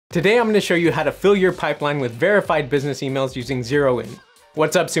Today I'm going to show you how to fill your pipeline with verified business emails using Zeroin.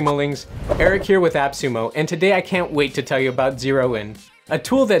 What's up, Sumolings? Eric here with AppSumo, and today I can't wait to tell you about Zeroin, a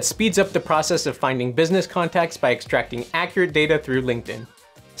tool that speeds up the process of finding business contacts by extracting accurate data through LinkedIn.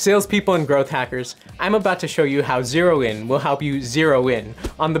 Salespeople and growth hackers, I'm about to show you how Zeroin will help you zero in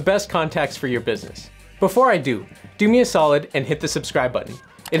on the best contacts for your business. Before I do me a solid and hit the subscribe button.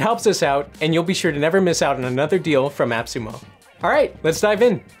 It helps us out, and you'll be sure to never miss out on another deal from AppSumo. All right, let's dive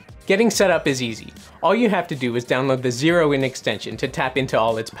in. Getting set up is easy. All you have to do is download the Zeroin extension to tap into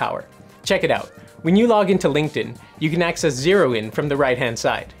all its power. Check it out. When you log into LinkedIn, you can access Zeroin from the right-hand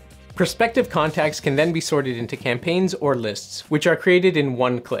side. Prospective contacts can then be sorted into campaigns or lists, which are created in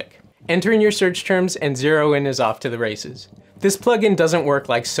one click. Enter in your search terms and Zeroin is off to the races. This plugin doesn't work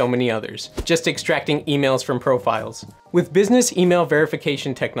like so many others, just extracting emails from profiles. With business email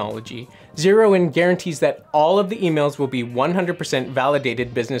verification technology, Zeroin guarantees that all of the emails will be 100%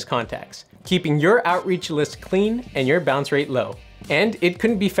 validated business contacts, keeping your outreach list clean and your bounce rate low. And it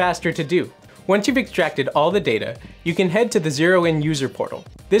couldn't be faster to do. Once you've extracted all the data, you can head to the Zeroin user portal.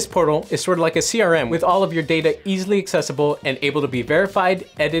 This portal is sort of like a CRM with all of your data easily accessible and able to be verified,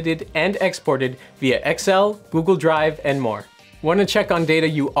 edited, and exported via Excel, Google Drive, and more. Want to check on data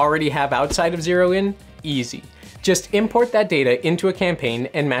you already have outside of Zeroin? Easy. Just import that data into a campaign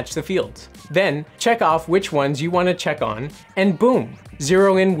and match the fields. Then check off which ones you want to check on, and boom,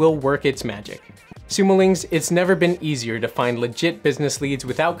 Zeroin will work its magic. Sumolings, it's never been easier to find legit business leads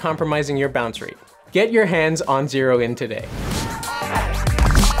without compromising your bounce rate. Get your hands on Zeroin today.